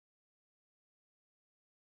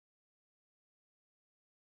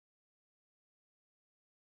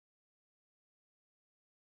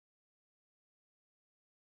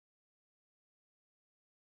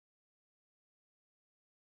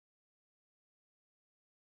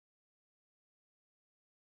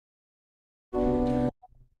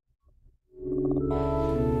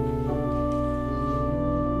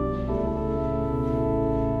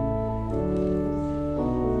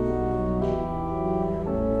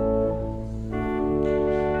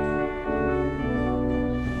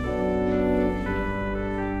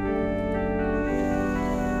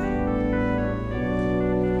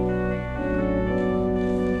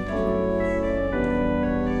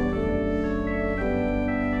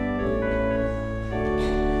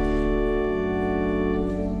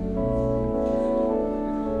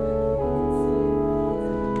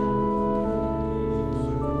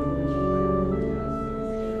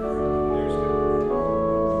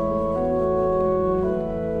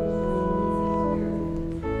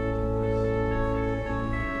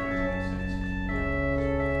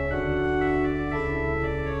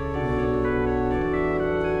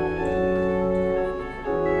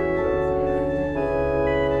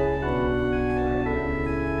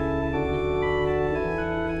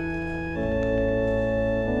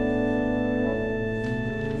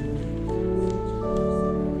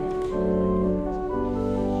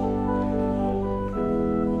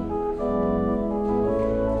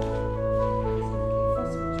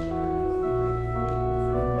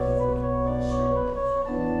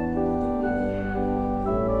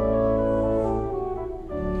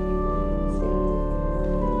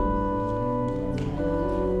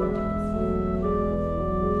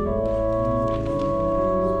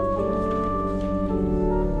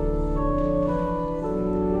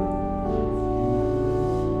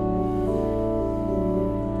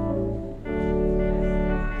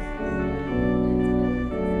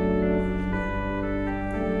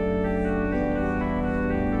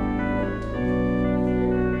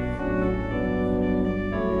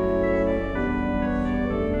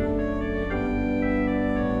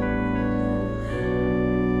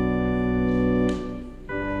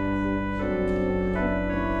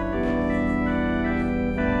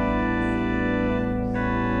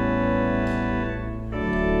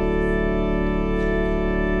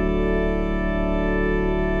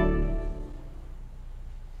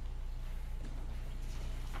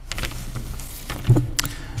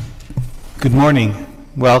Good morning.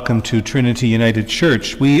 Welcome to Trinity United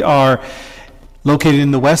Church. We are located in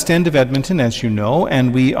the west end of Edmonton, as you know,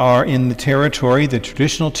 and we are in the territory, the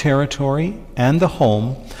traditional territory and the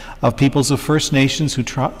home of peoples of First Nations who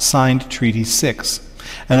signed Treaty 6.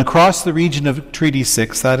 And across the region of Treaty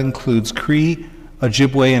 6, that includes Cree,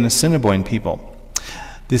 Ojibwe, and Assiniboine people.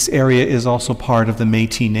 This area is also part of the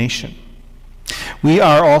Métis Nation. We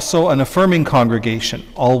are also an affirming congregation,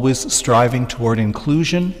 always striving toward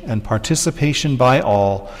inclusion and participation by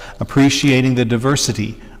all, appreciating the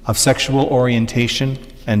diversity of sexual orientation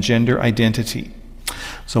and gender identity.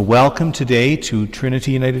 So welcome today to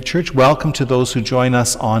Trinity United Church. Welcome to those who join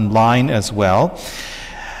us online as well.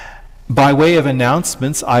 By way of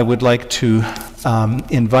announcements, I would like to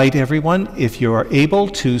invite everyone, if you are able,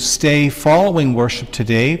 to stay following worship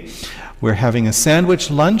today. We're having a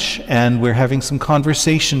sandwich lunch and we're having some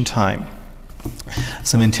conversation time.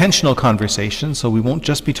 Some intentional conversation, so we won't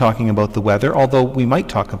just be talking about the weather, although we might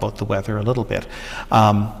talk about the weather a little bit.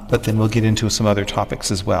 But then we'll get into some other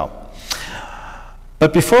topics as well.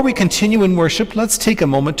 But before we continue in worship, let's take a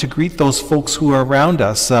moment to greet those folks who are around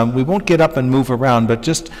us. We won't get up and move around, but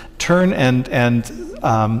just turn and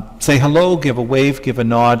say hello, give a wave, give a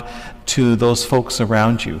nod to those folks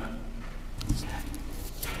around you.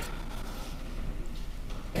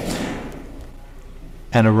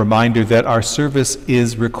 And a reminder that our service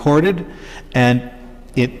is recorded and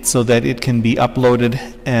so that it can be uploaded,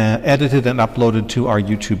 edited and uploaded to our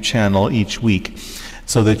YouTube channel each week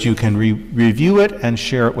so that you can review it and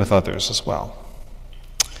share it with others as well.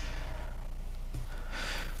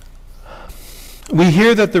 We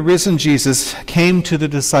hear that the risen Jesus came to the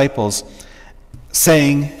disciples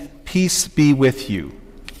saying, "Peace be with you."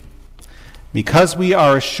 Because we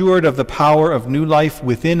are assured of the power of new life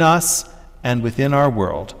within us and within our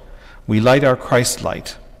world, we light our Christ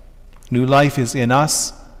light. New life is in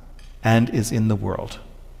us and is in the world.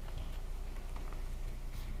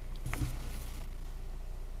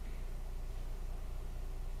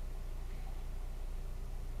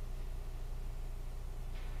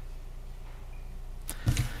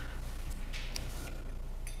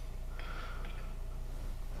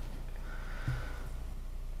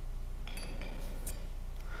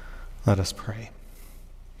 Let us pray.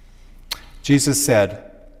 Jesus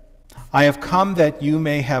said, "I have come that you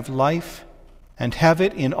may have life and have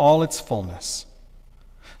it in all its fullness."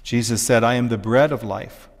 Jesus said, "I am the bread of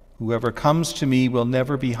life. Whoever comes to me will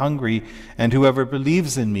never be hungry, and whoever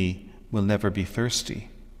believes in me will never be thirsty."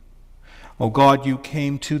 O God, you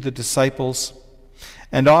came to the disciples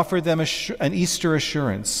and offered them an Easter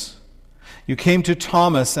assurance. You came to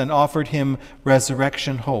Thomas and offered him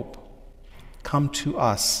resurrection hope. Come to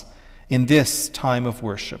us in this time of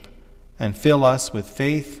worship and fill us with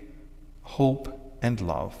faith, hope, and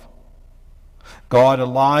love. God,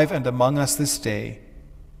 alive and among us this day,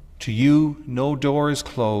 to you no door is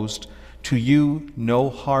closed, to you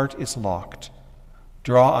no heart is locked.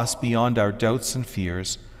 Draw us beyond our doubts and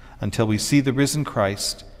fears until we see the risen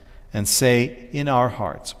Christ and say in our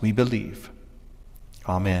hearts, we believe.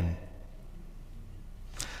 Amen.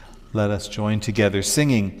 Let us join together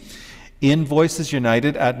singing in Voices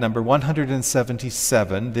United at number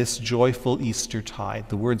 177, This Joyful Easter Tide.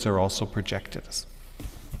 The words are also projected.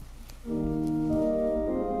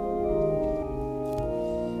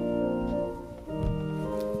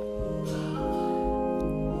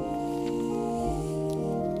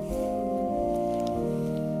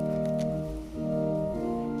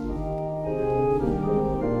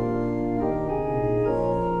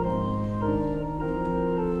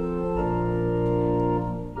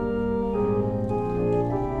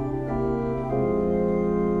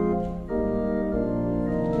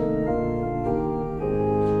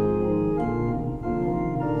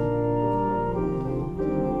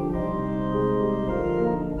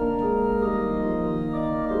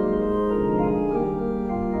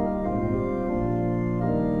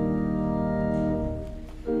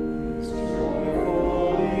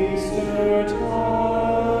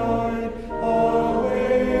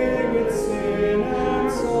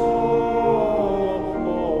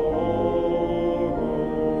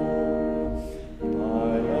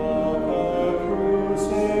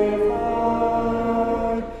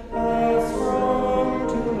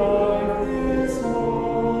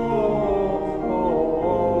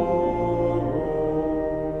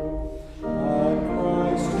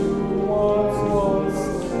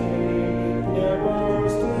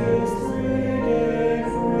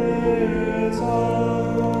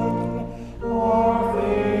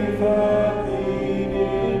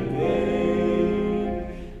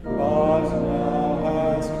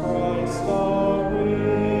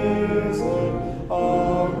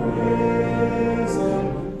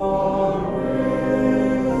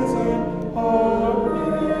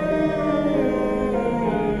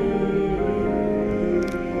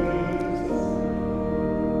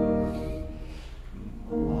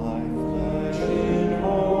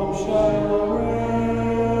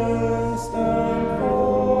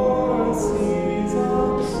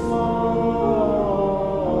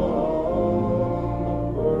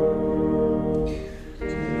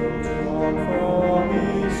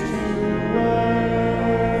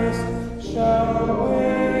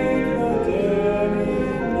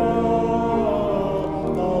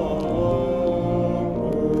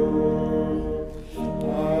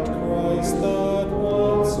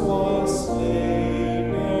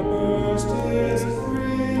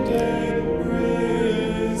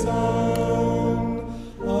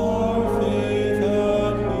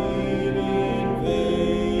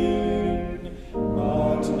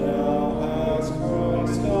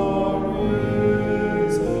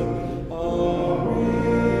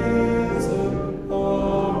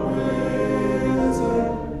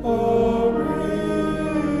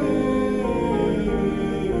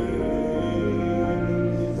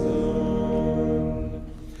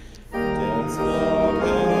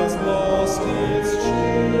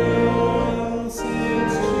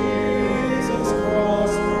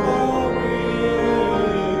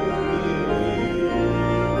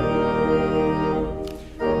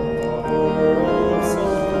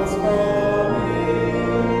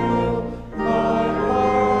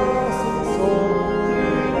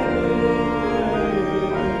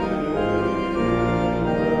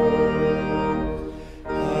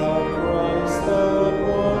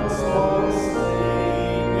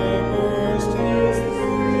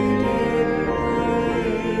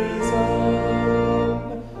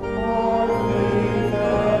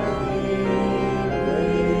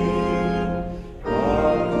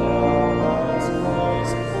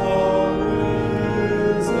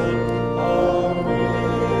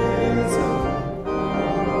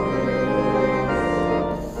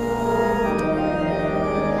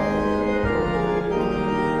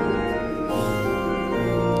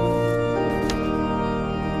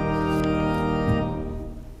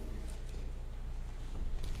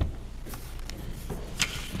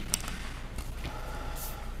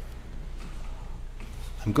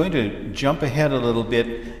 I'm going to jump ahead a little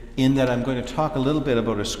bit in that I'm going to talk a little bit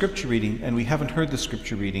about a scripture reading, and we haven't heard the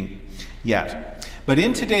scripture reading yet. But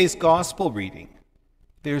in today's gospel reading,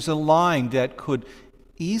 there's a line that could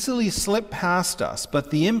easily slip past us,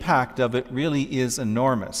 but the impact of it really is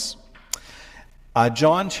enormous.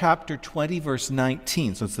 John chapter 20, verse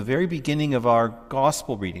 19. So it's the very beginning of our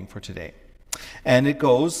gospel reading for today. And it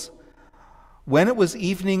goes, "When it was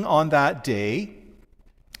evening on that day,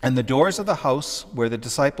 and the doors of the house where the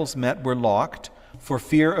disciples met were locked for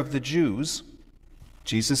fear of the Jews,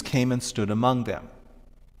 Jesus came and stood among them."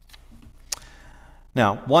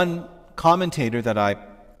 Now, one commentator that I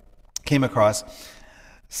came across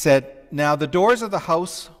said, "Now the doors of the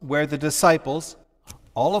house where the disciples,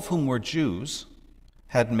 all of whom were Jews,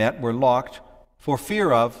 had met were locked for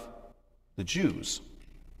fear of the Jews."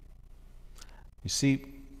 You see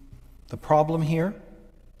the problem here?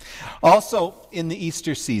 Also, in the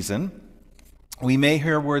Easter season, we may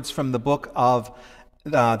hear words from the book of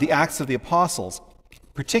the Acts of the Apostles,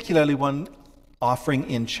 particularly one offering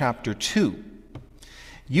in chapter 2.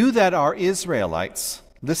 "You that are Israelites,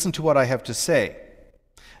 listen to what I have to say.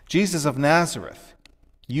 Jesus of Nazareth,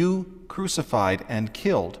 you crucified and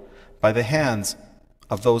killed by the hands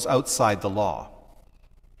of those outside the law."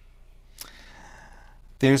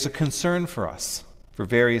 There's a concern for us for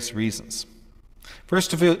various reasons.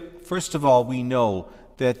 First of all, we know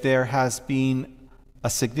that there has been a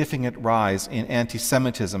significant rise in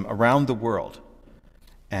anti-Semitism around the world,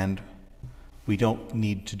 and we don't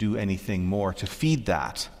need to do anything more to feed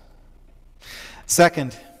that.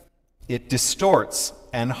 Second, it distorts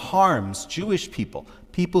and harms Jewish people,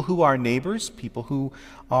 people who are neighbors, people who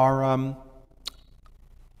are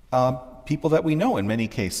people that we know in many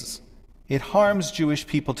cases. It harms Jewish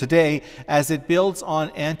people today as it builds on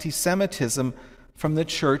anti-Semitism from the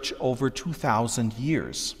church over 2,000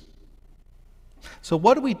 years. So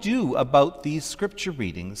what do we do about these scripture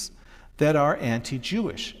readings that are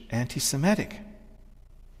anti-Jewish, anti-Semitic?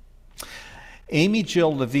 Amy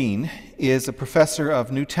Jill Levine is a professor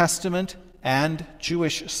of New Testament and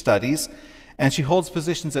Jewish studies, and she holds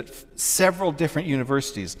positions at several different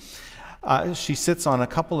universities. She sits on a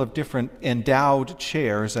couple of different endowed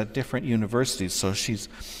chairs at different universities, so she's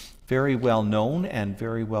very well known and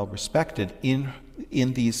very well respected in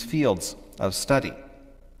these fields of study.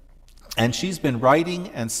 And she's been writing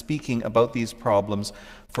and speaking about these problems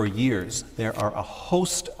for years. There are a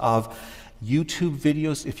host of YouTube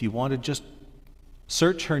videos. If you want to just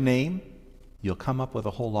search her name, you'll come up with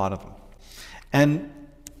a whole lot of them. And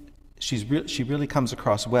she really comes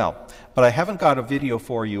across well. But I haven't got a video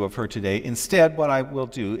for you of her today. Instead, what I will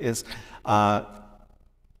do is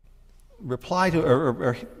reply to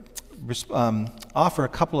or offer a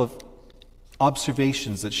couple of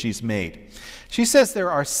observations that she's made. She says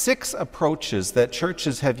there are 6 approaches that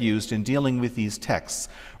churches have used in dealing with these texts,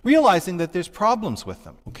 realizing that there's problems with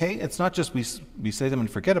them, okay? It's not just we say them and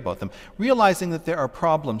forget about them. Realizing that there are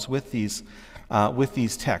problems with these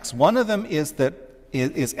texts. One of them is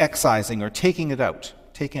excising or taking out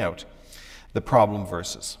the problem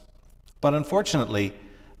verses. But unfortunately,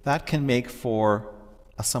 that can make for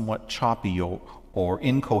a somewhat choppy or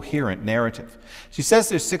incoherent narrative. She says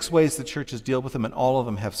there's 6 ways the churches deal with them, and all of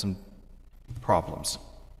them have some problems.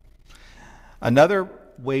 Another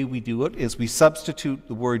way we do it is we substitute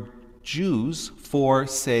the word Jews for,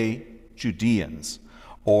 say, Judeans,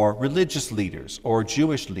 or religious leaders, or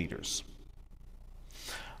Jewish leaders.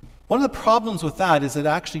 One of the problems with that is it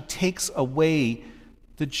actually takes away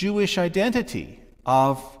the Jewish identity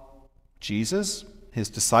of Jesus, his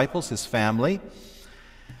disciples, his family.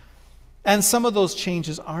 And some of those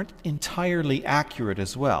changes aren't entirely accurate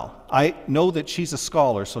as well. I know that she's a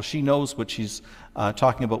scholar, so she knows what she's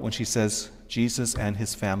talking about when she says Jesus and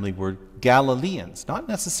his family were Galileans, not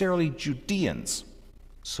necessarily Judeans.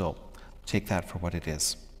 So take that for what it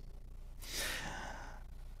is.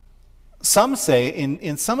 Some say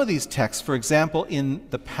in some of these texts, for example, in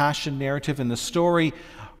the Passion narrative, in the story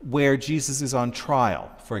where Jesus is on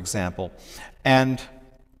trial, for example, and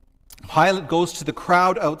Pilate goes to the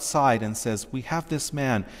crowd outside and says, "We have this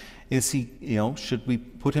man. Is he, should we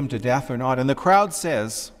put him to death or not?" And the crowd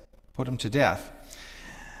says, "Put him to death."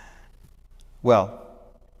 Well,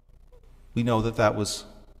 we know that was,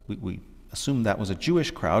 we assume that was a Jewish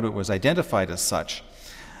crowd, or it was identified as such.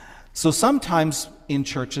 So sometimes in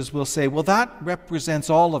churches we'll say, well, that represents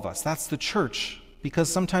all of us. That's the church,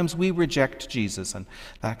 because sometimes we reject Jesus and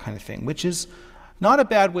that kind of thing, which is not a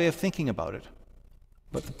bad way of thinking about it.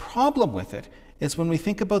 But the problem with it is when we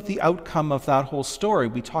think about the outcome of that whole story,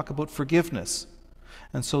 we talk about forgiveness.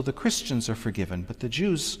 And so the Christians are forgiven, but the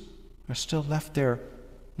Jews are still left there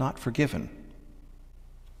not forgiven.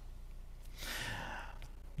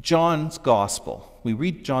 John's Gospel. We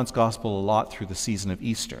read John's Gospel a lot through the season of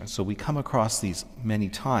Easter, so we come across these many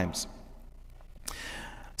times.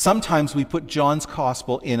 Sometimes we put John's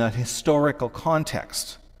Gospel in a historical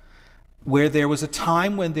context, where there was a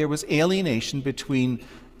time when there was alienation between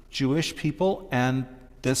Jewish people and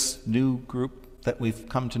this new group that we've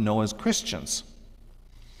come to know as Christians.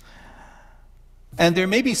 And there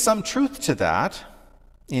may be some truth to that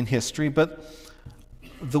in history, but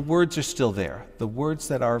the words are still there. The words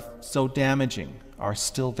that are so damaging are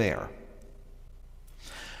still there.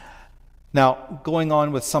 Now, going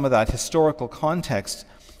on with some of that historical context,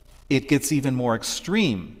 it gets even more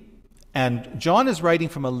extreme. And John is writing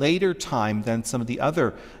from a later time than some of the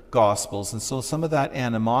other Gospels, and so some of that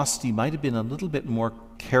animosity might have been a little bit more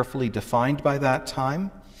carefully defined by that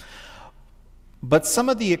time. But some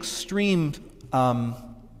of the extreme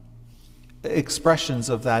expressions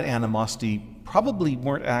of that animosity probably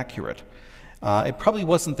weren't accurate. It probably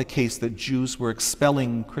wasn't the case that Jews were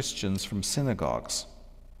expelling Christians from synagogues.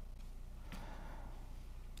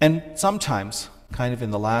 And sometimes, kind of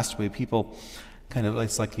in the last way, people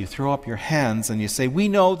it's like you throw up your hands and you say, we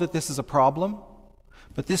know that this is a problem,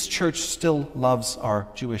 but this church still loves our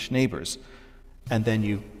Jewish neighbors. And then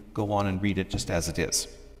you go on and read it just as it is.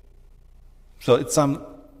 So it's some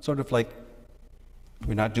sort of like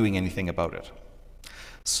we're not doing anything about it.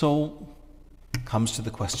 So comes to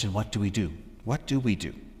the question, what do we do? What do we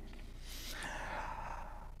do?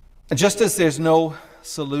 And just as there's no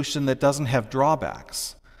solution that doesn't have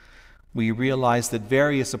drawbacks, we realize that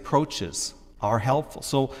various approaches are helpful.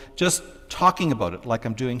 So just talking about it like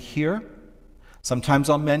I'm doing here, sometimes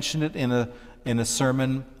I'll mention it in a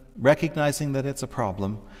sermon, recognizing that it's a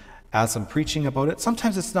problem as I'm preaching about it.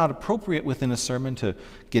 Sometimes it's not appropriate within a sermon to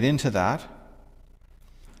get into that,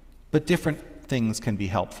 but different things can be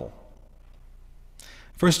helpful.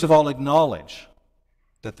 First of all, acknowledge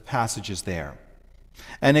that the passage is there,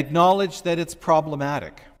 and acknowledge that it's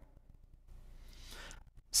problematic.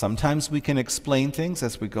 Sometimes we can explain things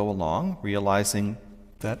as we go along, realizing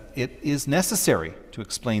that it is necessary to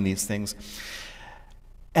explain these things.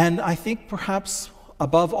 And I think perhaps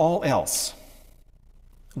above all else,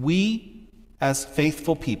 we as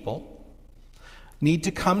faithful people need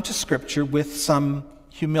to come to Scripture with some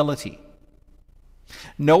humility,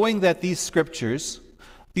 knowing that these scriptures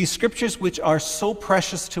which are so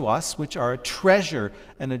precious to us, which are a treasure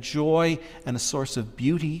and a joy and a source of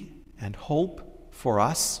beauty and hope for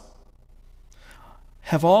us,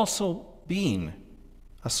 have also been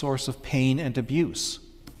a source of pain and abuse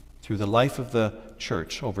through the life of the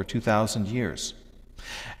church over 2,000 years.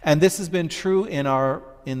 And this has been true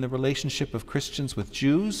in the relationship of Christians with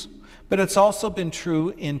Jews, but it's also been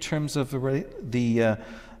true in terms of the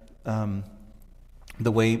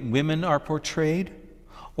way women are portrayed,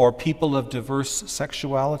 or people of diverse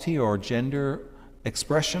sexuality or gender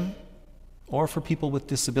expression, or for people with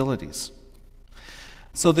disabilities.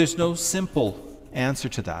 So there's no simple answer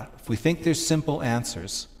to that. If we think there's simple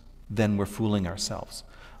answers, then we're fooling ourselves.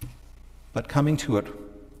 But coming to it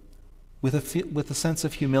with a sense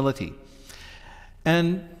of humility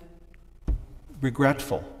and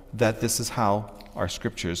regretful that this is how our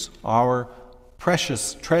scriptures, our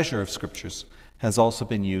precious treasure of scriptures, has also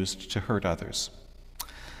been used to hurt others.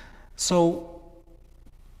 So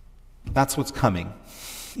that's what's coming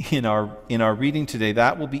in our reading today.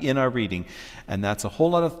 That will be in our reading, and that's a whole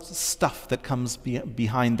lot of stuff that comes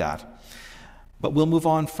behind that. But we'll move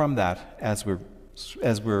on from that as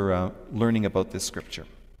we're learning about this scripture.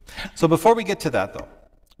 So before we get to that, though,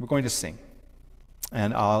 we're going to sing,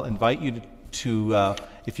 and I'll invite you to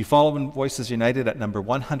if you follow in Voices United at number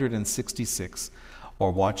 166,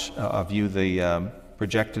 or view the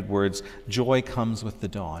projected words, "Joy Comes with the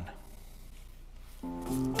Dawn."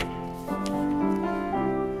 Joy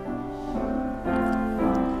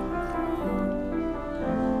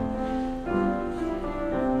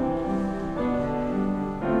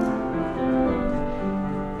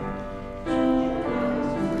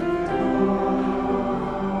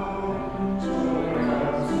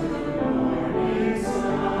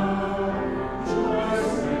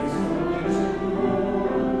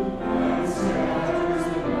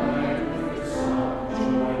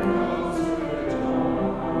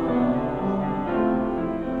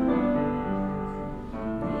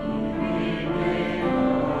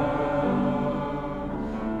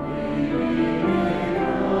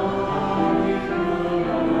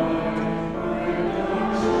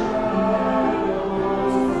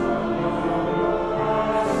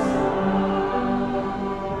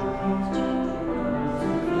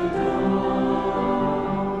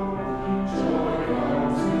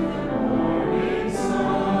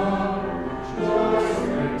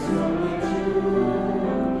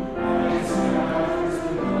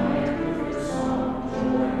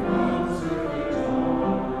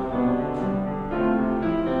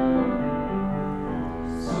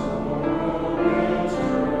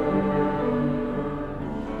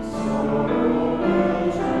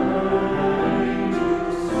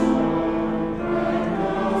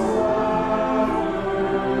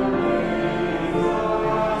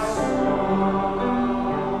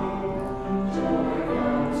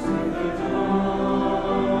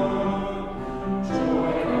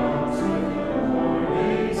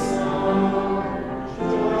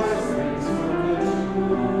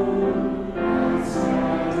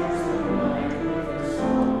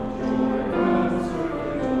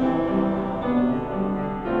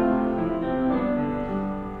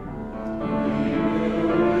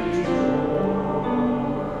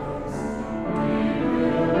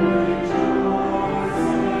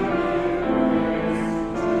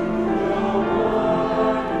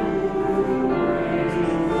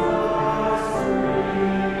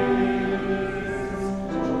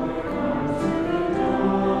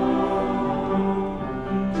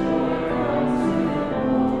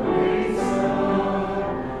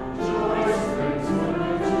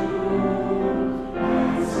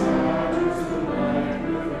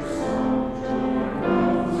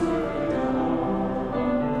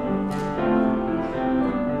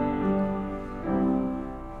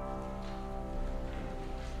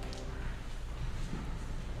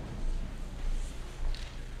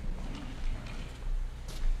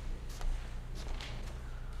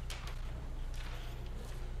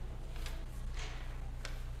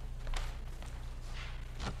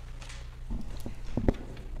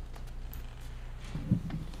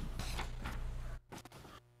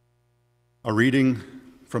A reading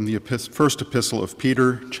from the first epistle of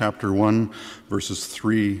Peter, chapter 1, verses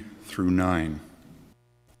 3 through 9.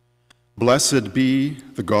 Blessed be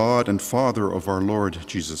the God and Father of our Lord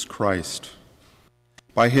Jesus Christ.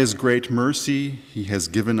 By his great mercy, he has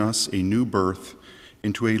given us a new birth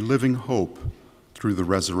into a living hope through the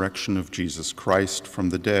resurrection of Jesus Christ from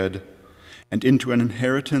the dead, and into an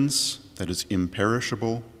inheritance that is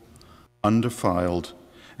imperishable, undefiled,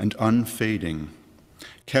 and unfading,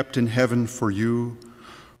 kept in heaven for you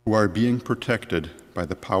who are being protected by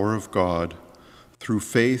the power of God through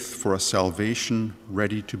faith for a salvation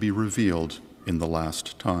ready to be revealed in the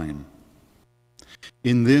last time.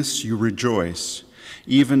 In this you rejoice,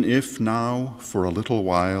 even if now, for a little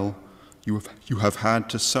while, you have had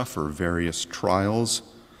to suffer various trials,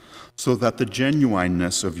 so that the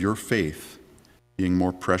genuineness of your faith, being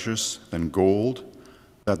more precious than gold,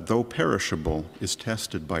 that though perishable is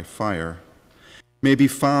tested by fire, may be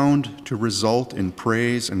found to result in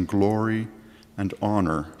praise and glory and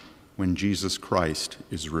honor when Jesus Christ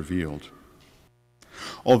is revealed.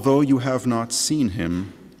 Although you have not seen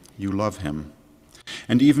him, you love him.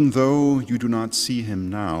 And even though you do not see him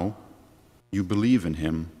now, you believe in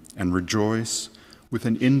him and rejoice with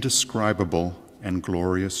an indescribable and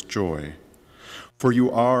glorious joy, for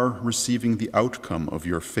you are receiving the outcome of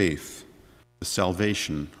your faith, the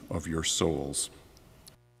salvation of your souls.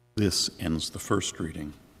 This ends the first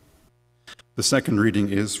reading. The second reading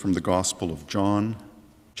is from the Gospel of John,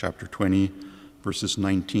 chapter 20, verses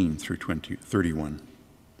 19 through 31.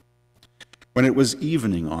 When it was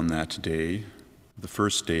evening on that day, the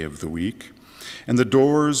first day of the week, and the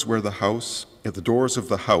doors of the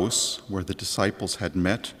house where the disciples had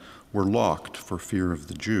met were locked for fear of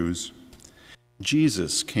the Jews,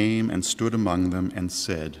 Jesus came and stood among them and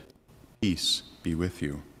said, "Peace be with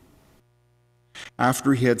you."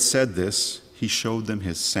 After he had said this, he showed them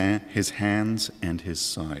his hands and his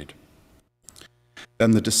side.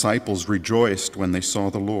 Then the disciples rejoiced when they saw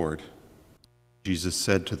the Lord. Jesus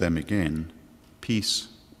said to them again, "Peace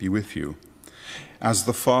be with you. As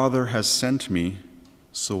the Father has sent me,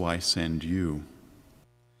 so I send you."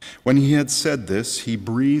 When he had said this, he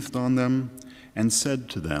breathed on them and said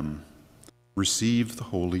to them, "Receive the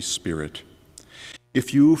Holy Spirit.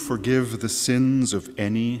 If you forgive the sins of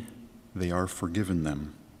any, they are forgiven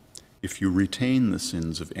them. If you retain the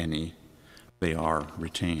sins of any, they are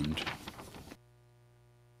retained."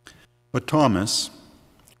 But Thomas,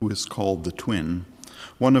 who is called the twin,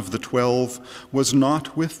 one of the 12, was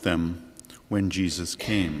not with them when Jesus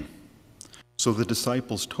came. So the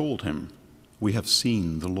disciples told him, "We have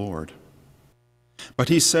seen the Lord." But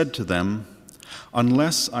he said to them,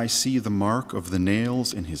 "Unless I see the mark of the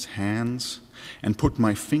nails in his hands, and put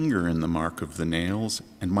my finger in the mark of the nails,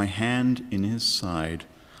 and my hand in his side,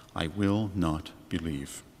 I will not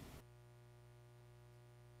believe."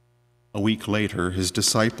 A week later, his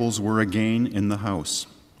disciples were again in the house,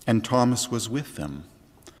 and Thomas was with them.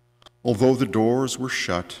 Although the doors were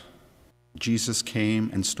shut, Jesus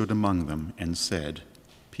came and stood among them and said,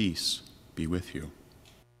 "Peace be with you."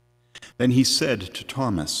 Then he said to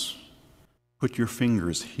Thomas, "Put your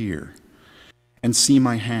fingers here and see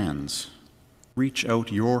my hands. Reach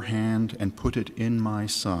out your hand and put it in my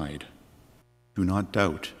side. Do not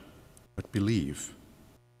doubt, but believe."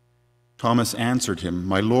 Thomas answered him,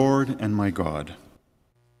 "My Lord and my God."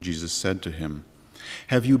 Jesus said to him,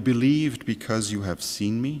 "Have you believed because you have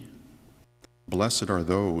seen me? Blessed are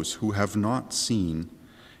those who have not seen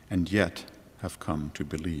and yet have come to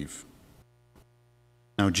believe."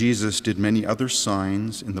 Now Jesus did many other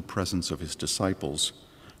signs in the presence of his disciples,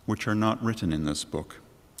 which are not written in this book.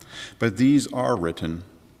 But these are written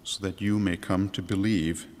so that you may come to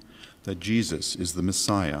believe that Jesus is the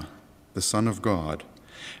Messiah, the Son of God,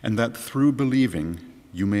 and that through believing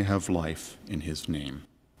you may have life in his name.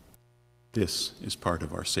 This is part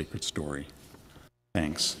of our sacred story.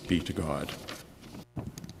 Thanks be to God.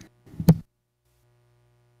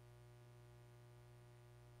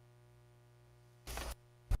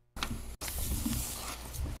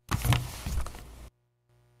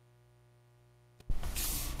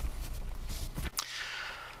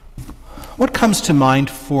 What comes to mind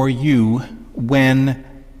for you when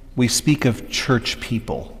we speak of church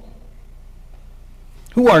people?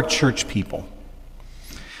 Who are church people?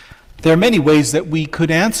 There are many ways that we could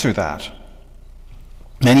answer that.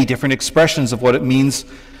 Many different expressions of what it means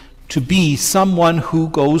to be someone who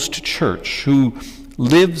goes to church, who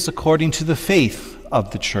lives according to the faith of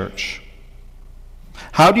the church.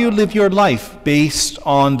 How do you live your life based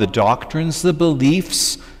on the doctrines, the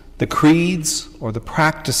beliefs, the creeds, or the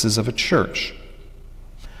practices of a church?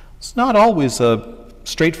 It's not always a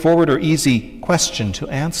straightforward or easy question to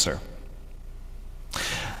answer.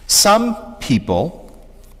 Some people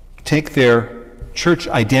take their church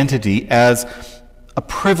identity as a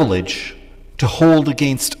privilege to hold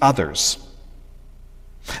against others.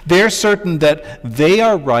 They're certain that they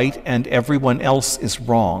are right and everyone else is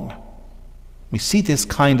wrong. We see this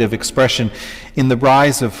kind of expression in the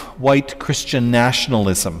rise of white Christian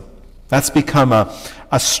nationalism. That's become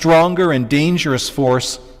a stronger and dangerous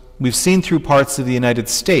force we've seen through parts of the United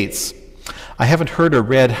States. I haven't heard or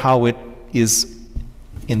read how it is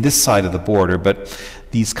in this side of the border, but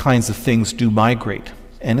these kinds of things do migrate,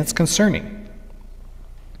 and it's concerning.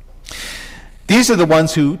 These are the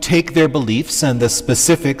ones who take their beliefs and the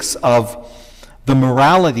specifics of the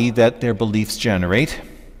morality that their beliefs generate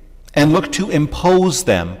and look to impose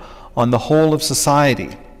them on the whole of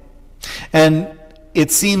society. And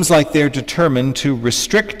it seems like they're determined to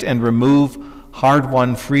restrict and remove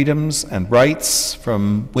hard-won freedoms and rights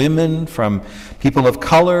from women, from people of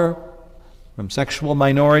color, from sexual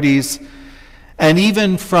minorities, and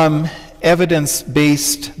even from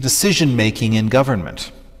evidence-based decision-making in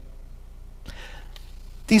government.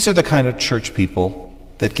 These are the kind of church people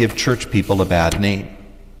that give church people a bad name.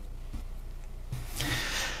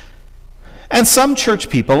 And some church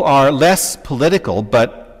people are less political,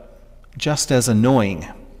 but just as annoying.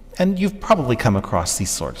 And you've probably come across these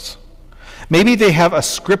sorts. Maybe they have a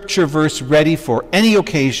scripture verse ready for any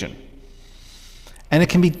occasion. And it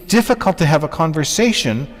can be difficult to have a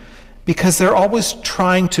conversation because they're always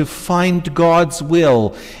trying to find God's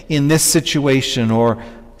will in this situation or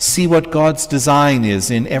see what God's design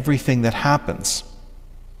is in everything that happens.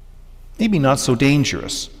 Maybe not so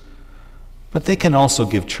dangerous, but they can also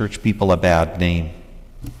give church people a bad name.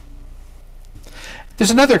 There's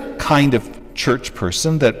another kind of church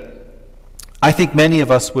person that I think many of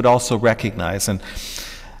us would also recognize, and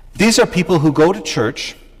these are people who go to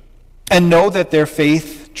church and know that their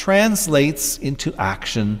faith translates into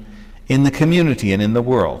action in the community and in the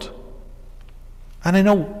world. And I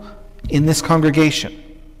know in this congregation,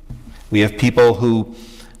 we have people who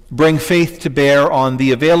bring faith to bear on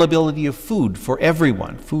the availability of food for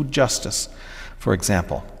everyone, food justice, for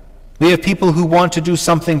example. We have people who want to do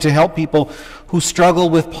something to help people who struggle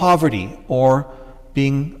with poverty or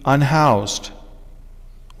being unhoused.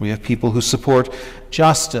 We have people who support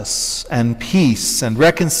justice and peace and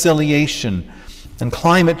reconciliation and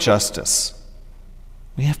climate justice.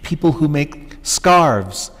 We have people who make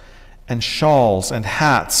scarves and shawls and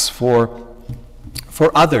hats for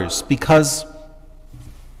others because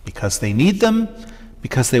they need them,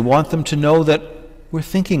 because they want them to know that we're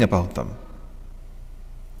thinking about them.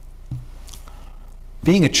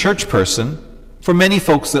 Being a church person, for many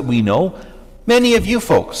folks that we know, many of you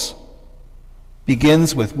folks,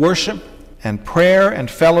 begins with worship and prayer and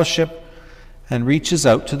fellowship and reaches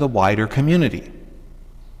out to the wider community.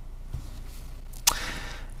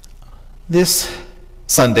 This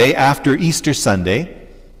Sunday, after Easter Sunday,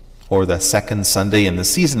 or the second Sunday in the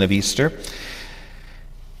season of Easter,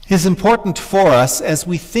 is important for us as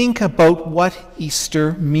we think about what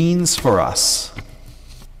Easter means for us.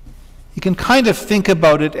 You can kind of think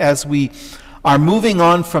about it as we are moving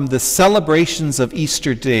on from the celebrations of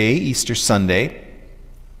Easter Day, Easter Sunday,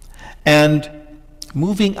 and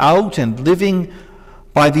moving out and living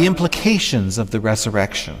by the implications of the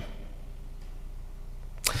resurrection.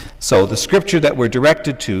 So the scripture that we're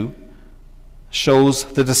directed to shows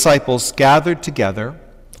the disciples gathered together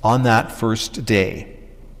on that first day.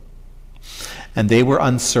 And they were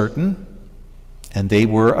uncertain, and they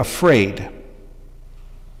were afraid.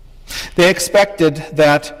 They expected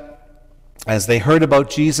that as they heard about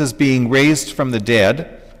Jesus being raised from the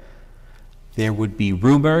dead, there would be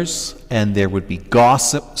rumors and there would be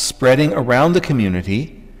gossip spreading around the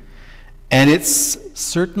community, and it's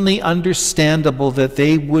certainly understandable that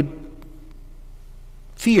they would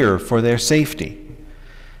fear for their safety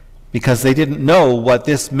because they didn't know what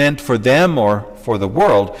this meant for them or for the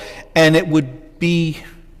world, and it would be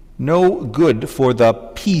no good for the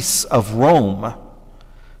peace of Rome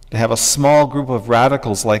to have a small group of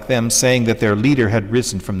radicals like them saying that their leader had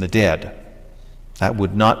risen from the dead. That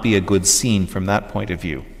would not be a good scene from that point of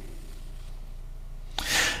view.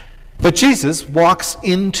 But Jesus walks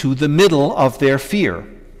into the middle of their fear.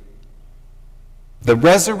 The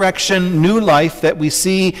resurrection, new life that we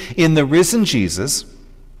see in the risen Jesus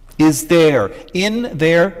is there, in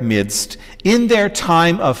their midst, in their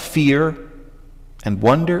time of fear and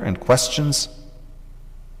wonder and questions.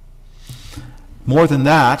 More than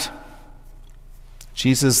that,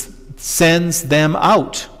 Jesus sends them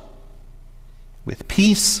out with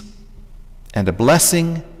peace and a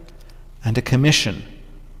blessing and a commission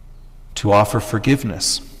to offer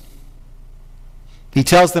forgiveness. He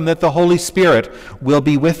tells them that the Holy Spirit will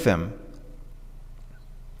be with them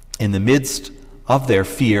in the midst of their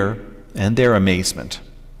fear and their amazement.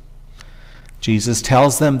 Jesus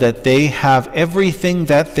tells them that they have everything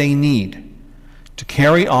that they need to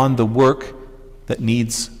carry on the work that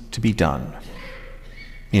needs to be done.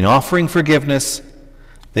 In offering forgiveness,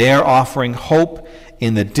 they are offering hope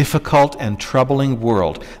in the difficult and troubling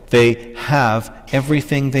world. They have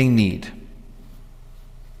everything they need.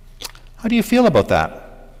 How do you feel about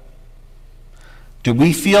that? Do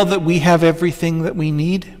we feel that we have everything that we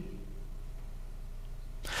need?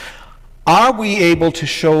 Are we able to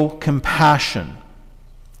show compassion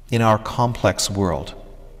in our complex world?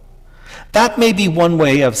 That may be one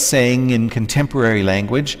way of saying in contemporary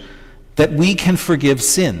language that we can forgive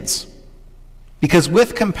sins. Because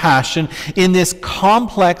with compassion, in this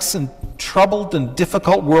complex and troubled and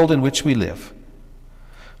difficult world in which we live,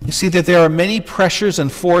 you see that there are many pressures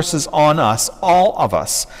and forces on us, all of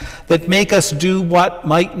us, that make us do what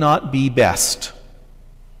might not be best.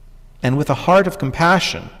 And with a heart of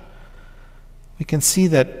compassion, we can see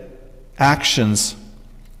that actions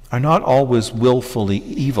are not always willfully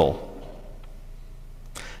evil.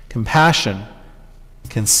 Compassion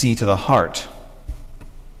can see to the heart.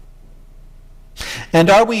 And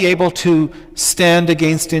are we able to stand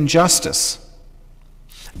against injustice?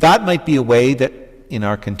 That might be a way that, in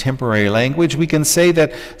our contemporary language, we can say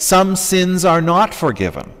that some sins are not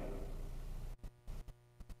forgiven.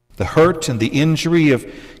 The hurt and the injury of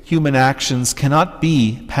human actions cannot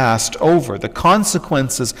be passed over. The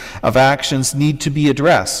consequences of actions need to be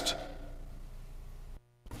addressed.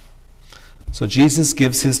 So Jesus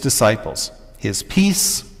gives his disciples his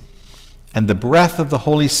peace and the breath of the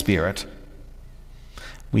Holy Spirit.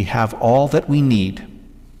 We have all that we need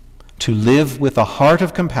to live with a heart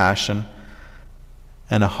of compassion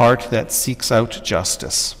and a heart that seeks out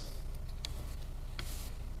justice.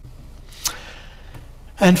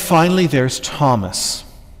 And finally, there's Thomas.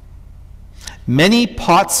 Many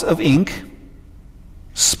pots of ink,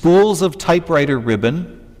 spools of typewriter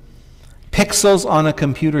ribbon, pixels on a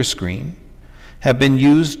computer screen have been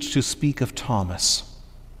used to speak of Thomas.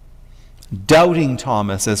 Doubting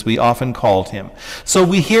Thomas, as we often called him. So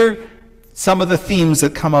we hear some of the themes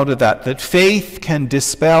that come out of that faith can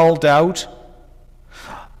dispel doubt,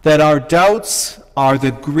 that our doubts are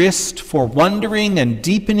the grist for wondering and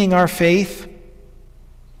deepening our faith.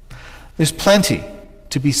 There's plenty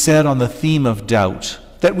to be said on the theme of doubt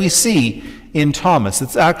that we see in Thomas.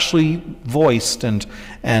 It's actually voiced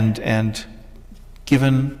and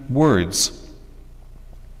given words.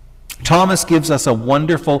 Thomas gives us a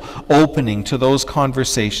wonderful opening to those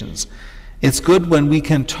conversations. It's good when we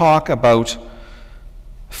can talk about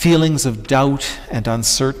feelings of doubt and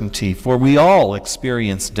uncertainty, for we all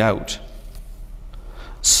experience doubt.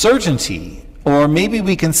 Certainty, or maybe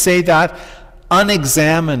we can say that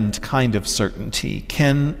unexamined kind of certainty,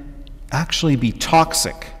 can actually be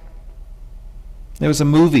toxic. There was a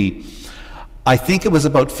movie, I think it was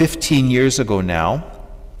about 15 years ago now,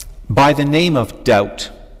 by the name of Doubt.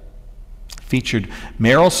 Featured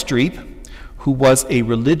Meryl Streep, who was a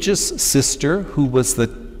religious sister who was the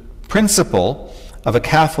principal of a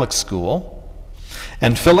Catholic school,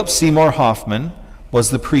 and Philip Seymour Hoffman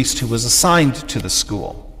was the priest who was assigned to the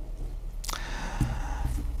school.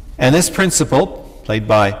 And this principal, played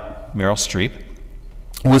by Meryl Streep,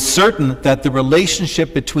 was certain that the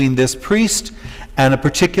relationship between this priest and a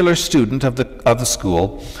particular student of the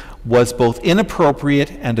school was both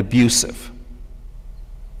inappropriate and abusive.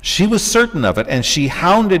 She was certain of it, and she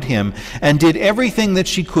hounded him and did everything that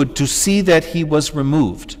she could to see that he was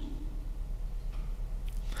removed.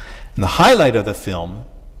 And the highlight of the film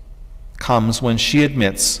comes when she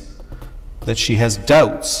admits that she has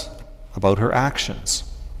doubts about her actions.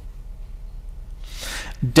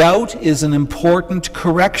 Doubt is an important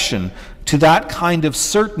correction to that kind of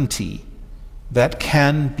certainty that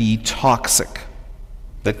can be toxic,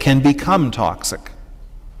 that can become toxic.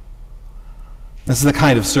 This is the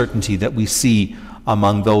kind of certainty that we see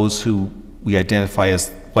among those who we identify as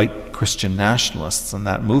white Christian nationalists in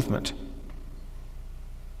that movement.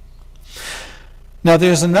 Now,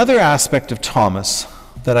 there's another aspect of Thomas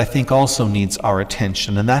that I think also needs our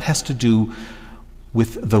attention, and that has to do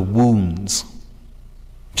with the wounds.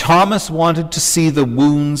 Thomas wanted to see the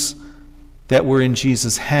wounds that were in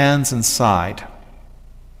Jesus' hands and side.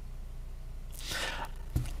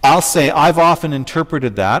 I'll say I've often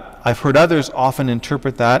interpreted that, I've heard others often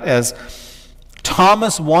interpret that as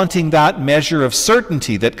Thomas wanting that measure of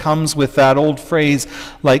certainty that comes with that old phrase,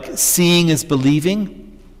 like seeing is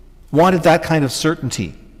believing, wanted that kind of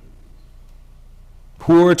certainty.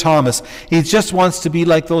 Poor Thomas. He just wants to be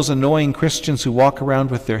like those annoying Christians who walk around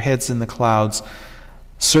with their heads in the clouds,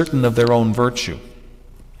 certain of their own virtue.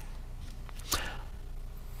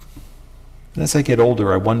 As I get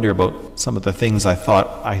older, I wonder about some of the things I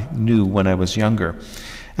thought I knew when I was younger.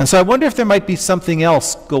 And so I wonder if there might be something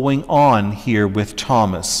else going on here with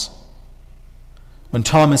Thomas. When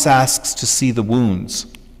Thomas asks to see the wounds.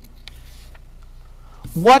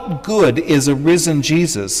 What good is a risen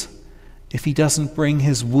Jesus if he doesn't bring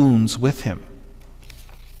his wounds with him?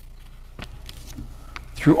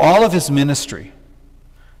 Through all of his ministry,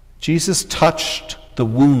 Jesus touched the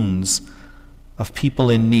wounds of people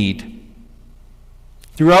in need.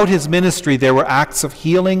 Throughout his ministry, there were acts of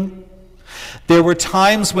healing. There were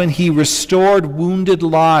times when he restored wounded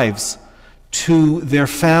lives to their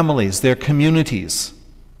families, their communities.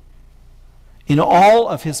 In all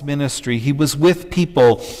of his ministry, he was with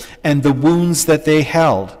people and the wounds that they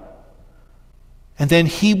held. And then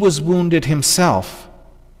he was wounded himself.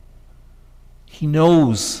 He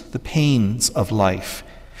knows the pains of life.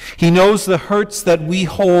 He knows the hurts that we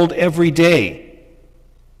hold every day.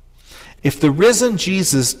 If the risen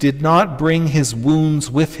Jesus did not bring his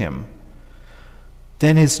wounds with him,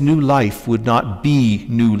 then his new life would not be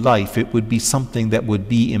new life. It would be something that would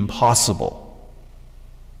be impossible.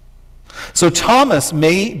 So Thomas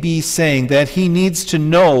may be saying that he needs to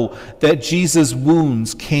know that Jesus'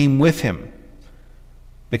 wounds came with him,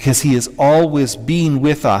 because he has always been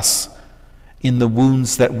with us in the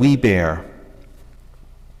wounds that we bear.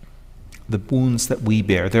 The wounds that we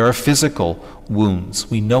bear. There are physical wounds.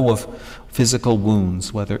 We know of physical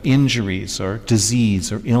wounds, whether injuries or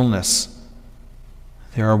disease or illness.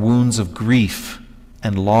 There are wounds of grief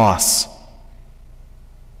and loss.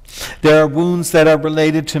 There are wounds that are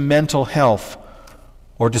related to mental health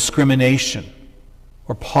or discrimination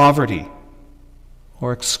or poverty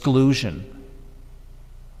or exclusion.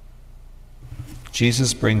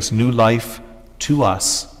 Jesus brings new life to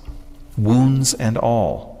us, wounds and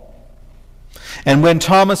all. And when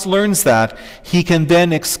Thomas learns that, he can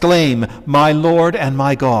then exclaim, "My Lord and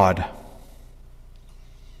my God."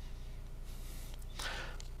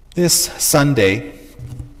 This Sunday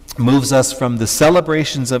moves us from the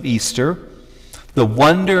celebrations of Easter, the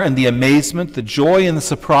wonder and the amazement, the joy and the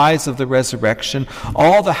surprise of the resurrection,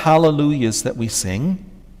 all the hallelujahs that we sing,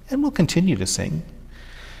 and will continue to sing.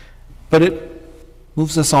 But it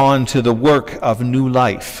moves us on to the work of new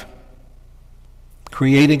life,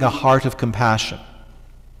 creating a heart of compassion,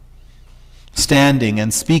 standing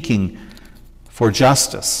and speaking for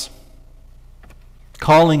justice,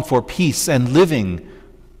 calling for peace and living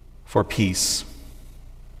for peace.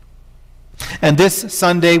 And this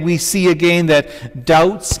Sunday we see again that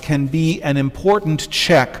doubts can be an important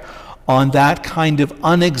check on that kind of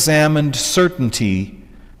unexamined certainty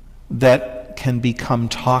that can become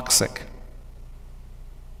toxic.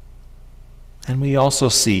 And we also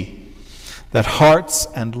see that hearts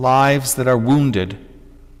and lives that are wounded,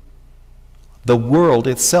 the world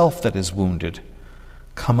itself that is wounded,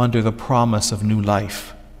 come under the promise of new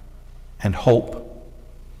life and hope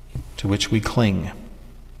to which we cling.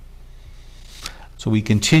 So we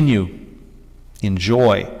continue in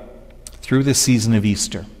joy through the season of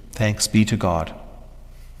Easter. Thanks be to God.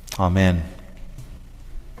 Amen.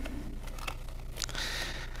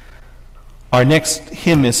 Our next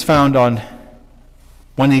hymn is found on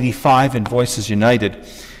 185 in Voices United.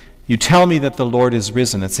 You Tell Me That the Lord is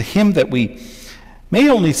Risen. It's a hymn that we may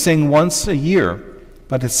only sing once a year,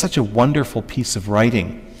 but it's such a wonderful piece of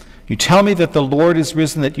writing. You tell me that the Lord is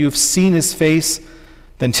risen, that you have seen his face.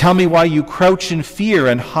 Then tell me why you crouch in fear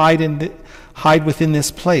and hide within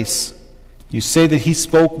this place. You say that he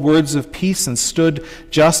spoke words of peace and stood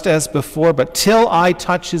just as before, but till I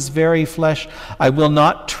touch his very flesh, I will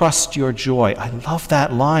not trust your joy. I love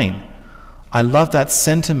that line. I love that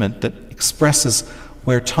sentiment that expresses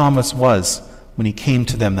where Thomas was when he came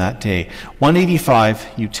to them that day. 185,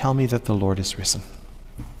 you tell me that the Lord is risen.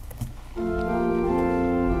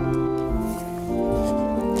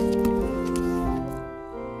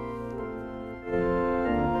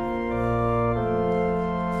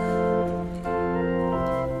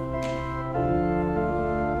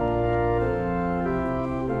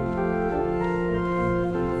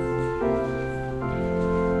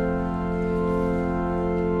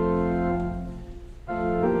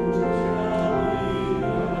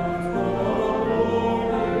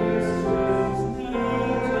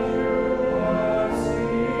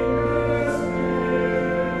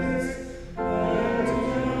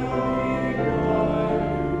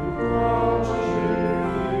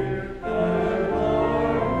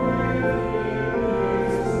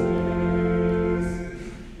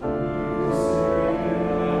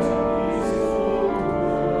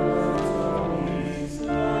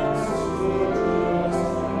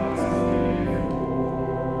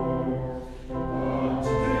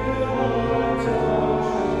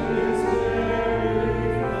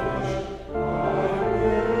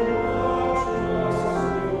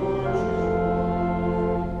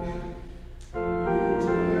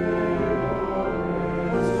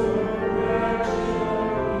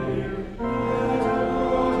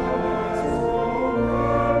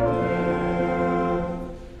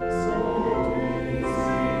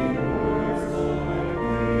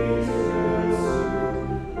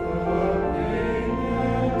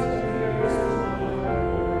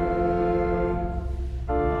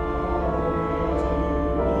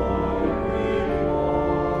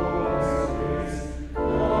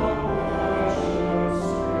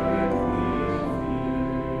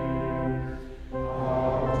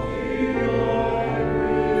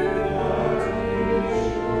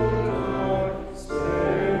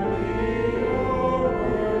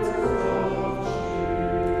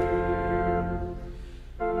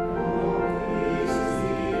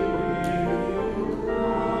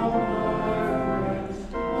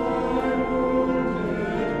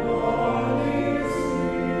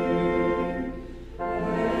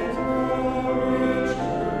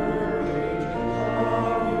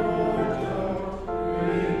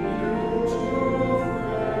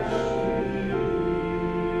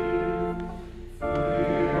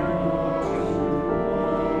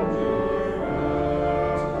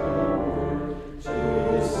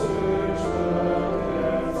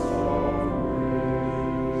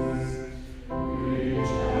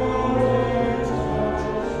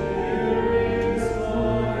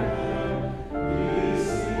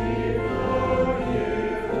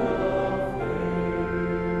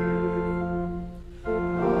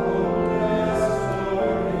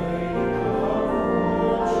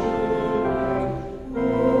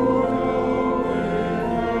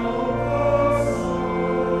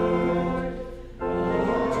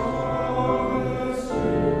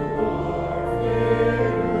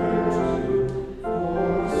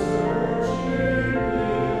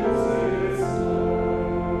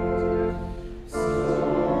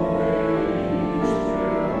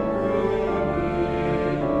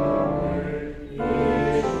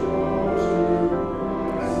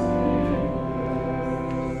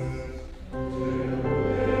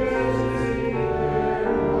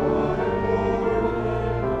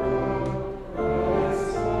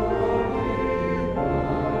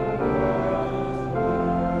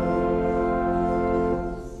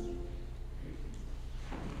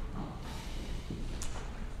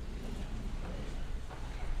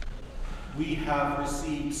 we have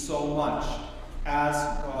received so much as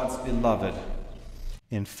God's beloved.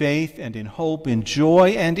 In faith and in hope, in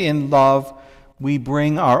joy and in love, we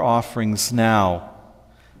bring our offerings now.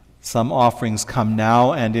 Some offerings come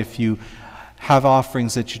now, and if you have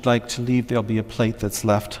offerings that you'd like to leave, there'll be a plate that's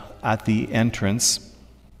left at the entrance.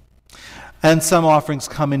 And some offerings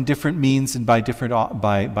come in different means and by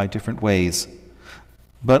different ways.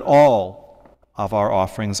 But all of our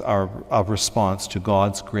offerings are a response to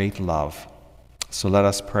God's great love. So let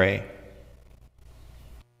us pray.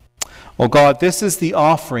 O God, this is the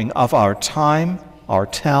offering of our time, our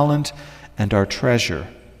talent, and our treasure.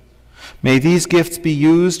 May these gifts be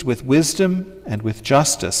used with wisdom and with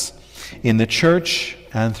justice in the church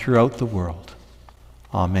and throughout the world.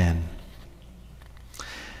 Amen.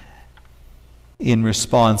 In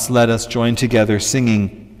response, let us join together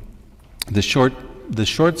singing the short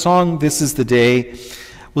song, This is the Day.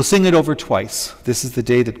 We'll sing it over twice. This is the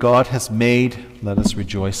day that God has made. Let us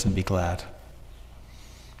rejoice and be glad.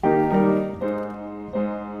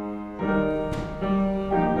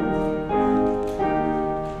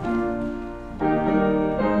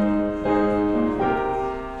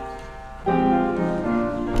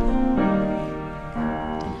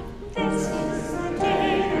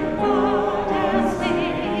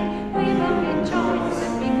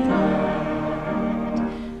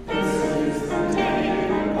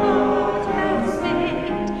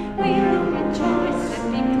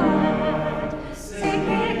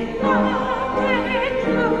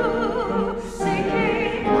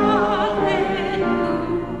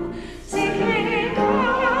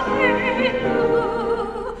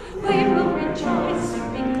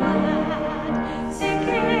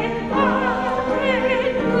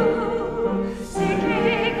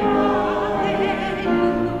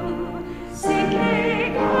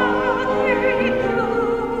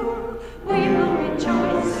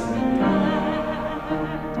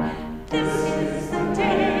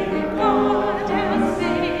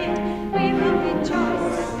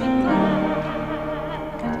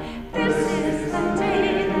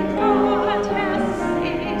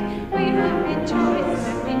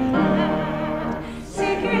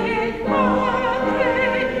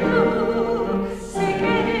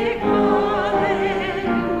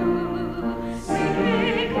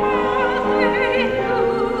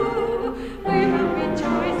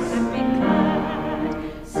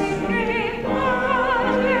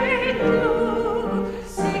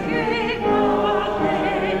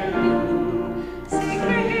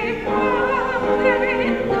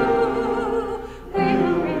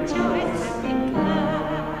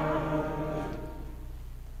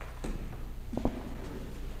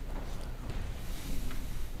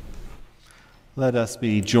 Let us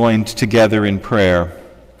be joined together in prayer.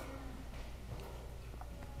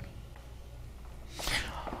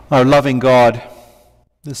 Our loving God,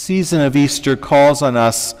 the season of Easter calls on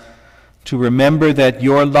us to remember that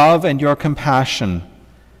your love and your compassion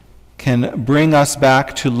can bring us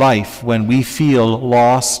back to life when we feel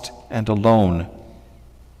lost and alone.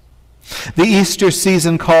 The Easter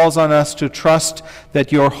season calls on us to trust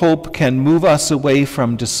that your hope can move us away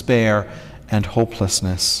from despair and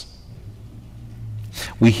hopelessness.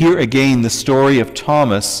 We hear again the story of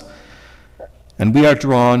Thomas, and we are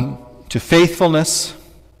drawn to faithfulness,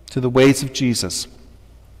 to the ways of Jesus.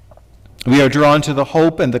 We are drawn to the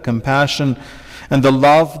hope and the compassion and the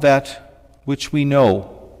love that which we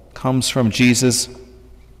know comes from Jesus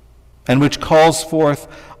and which calls forth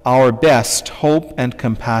our best hope and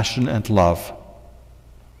compassion and love.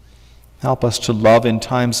 Help us to love in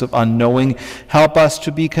times of unknowing. Help us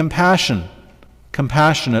to be compassionate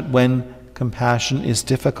when compassion is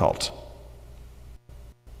difficult.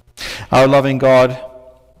 Our loving God,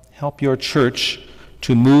 help your church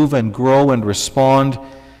to move and grow and respond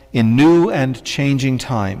in new and changing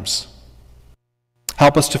times.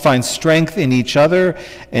 Help us to find strength in each other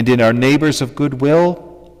and in our neighbors of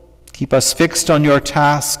goodwill. Keep us fixed on your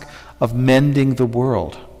task of mending the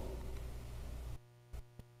world.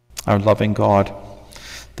 Our loving God,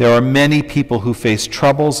 there are many people who face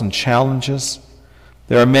troubles and challenges.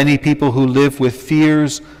 There are many people who live with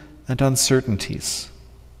fears and uncertainties.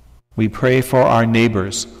 We pray for our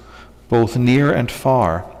neighbors, both near and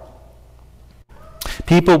far.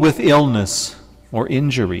 People with illness or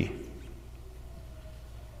injury.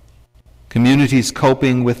 Communities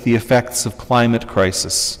coping with the effects of climate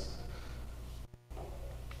crisis.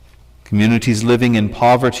 Communities living in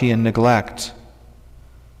poverty and neglect.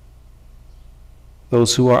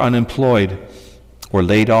 Those who are unemployed or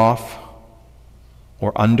laid off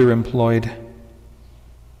or underemployed.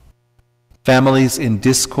 Families in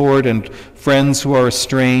discord and friends who are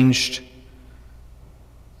estranged.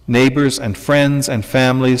 neighbors and friends and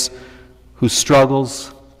families whose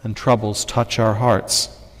struggles and troubles touch our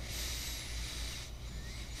hearts.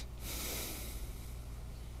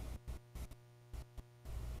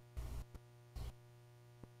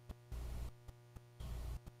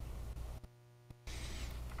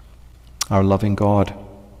 Our loving God,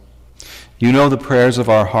 you know the prayers of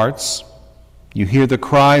our hearts. You hear the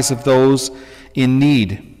cries of those in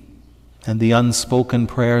need and the unspoken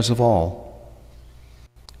prayers of all.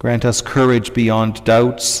 Grant us courage beyond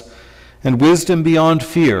doubts and wisdom beyond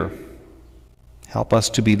fear. Help us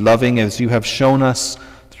to be loving as you have shown us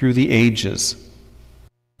through the ages,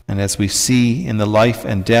 and as we see in the life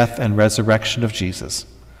and death and resurrection of Jesus.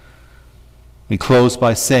 We close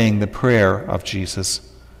by saying the prayer of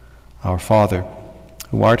Jesus. Our Father,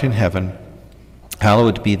 who art in heaven,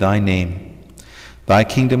 hallowed be thy name. Thy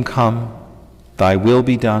kingdom come, thy will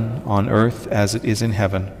be done on earth as it is in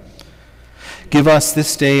heaven. Give us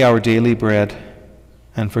this day our daily bread,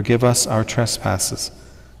 and forgive us our trespasses,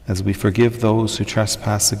 as we forgive those who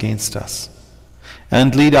trespass against us.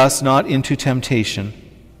 And lead us not into temptation,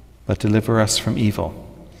 but deliver us from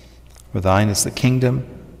evil. For thine is the kingdom,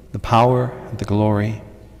 the power, and the glory,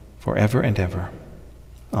 forever and ever.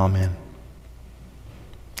 Amen.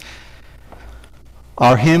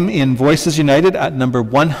 Our hymn in Voices United at number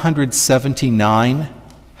 179,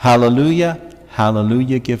 Hallelujah,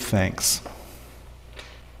 Hallelujah, give thanks.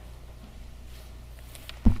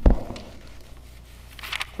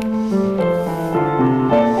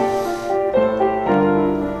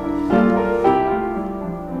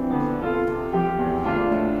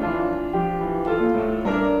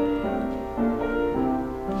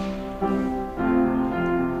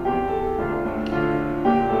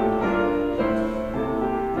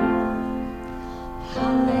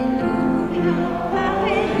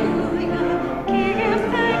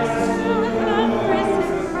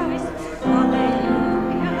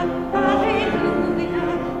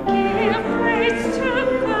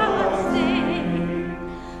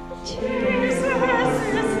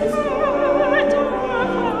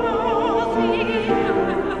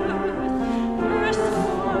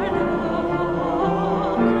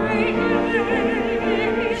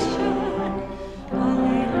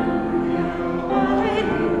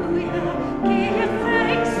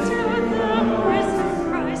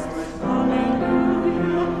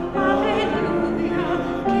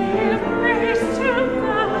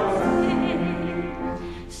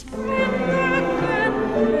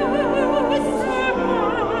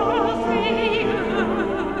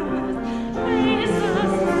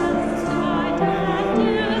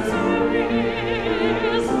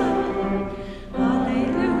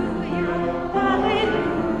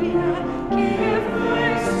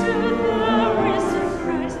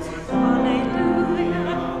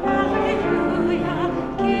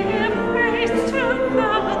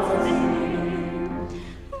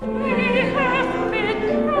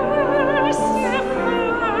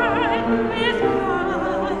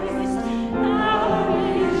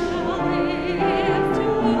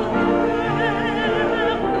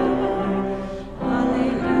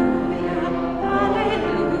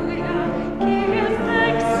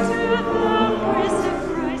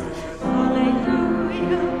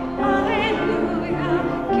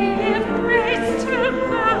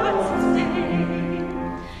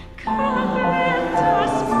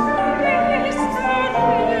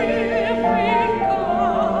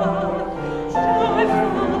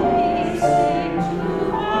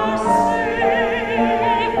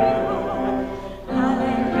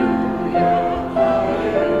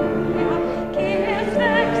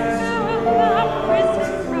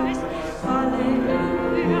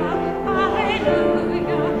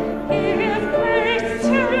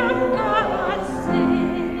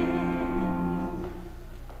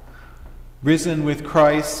 Risen with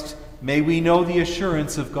Christ, may we know the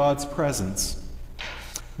assurance of God's presence.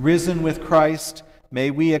 Risen with Christ,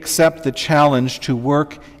 may we accept the challenge to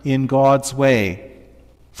work in God's way.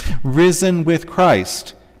 Risen with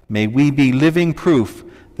Christ, may we be living proof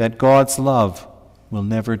that God's love will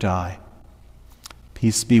never die.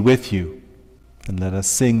 Peace be with you, and let us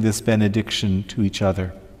sing this benediction to each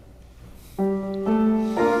other.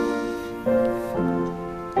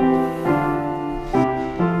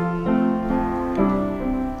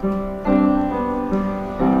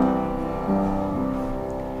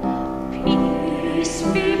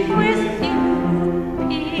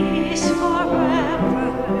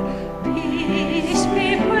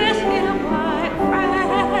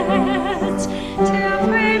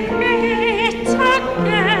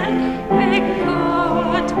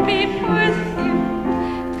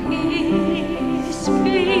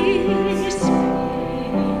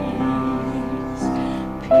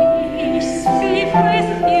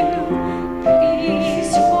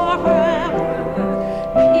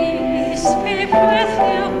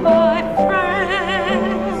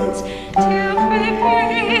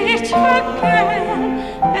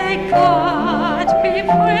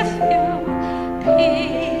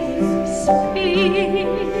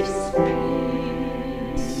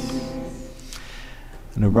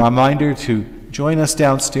 reminder to join us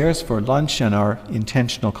downstairs for lunch and our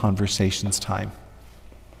intentional conversations time.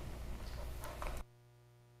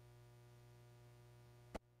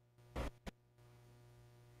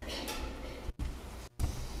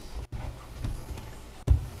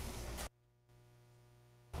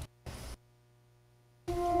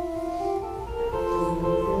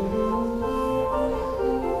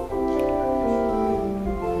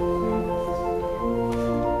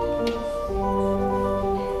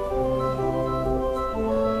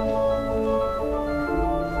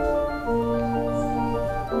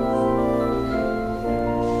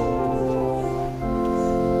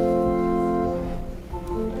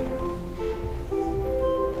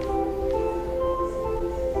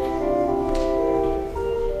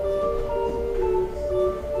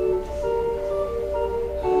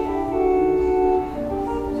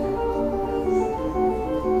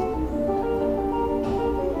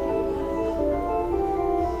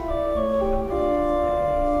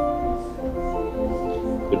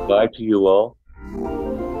 Goodbye to you all.